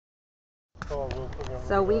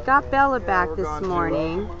So we got Bella back this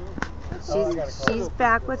morning. She's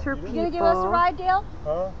back with her people. You gonna give us a ride, Dale?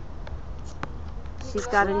 Huh? She's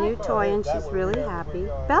got a new toy and she's really happy.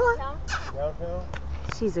 Bella! Downtown?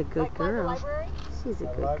 She's a good girl. Library? She's a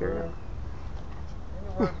good girl.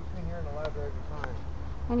 Anywhere between here and the library is fine.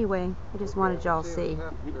 Anyway, I just wanted y'all to see.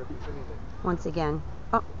 Once again.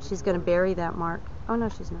 Oh, she's going to bury that mark. Oh, no,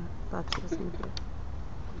 she's not. Thought she was going to bury.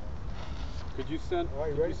 Could you send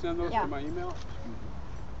those to my email?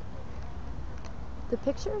 The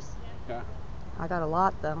pictures? Yeah. I got a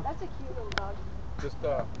lot, though. That's a cute little dog. Just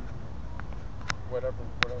whatever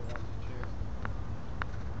one you choose.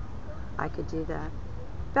 I could do that.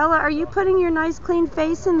 Bella, are you putting your nice clean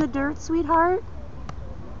face in the dirt, sweetheart?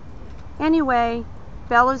 Anyway,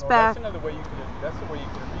 Bella's back. That's the way you could have reached me.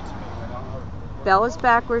 When I don't know, Bella's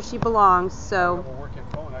back where she belongs, I so have a working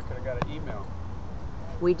phone. I could have got an email.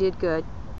 we did good.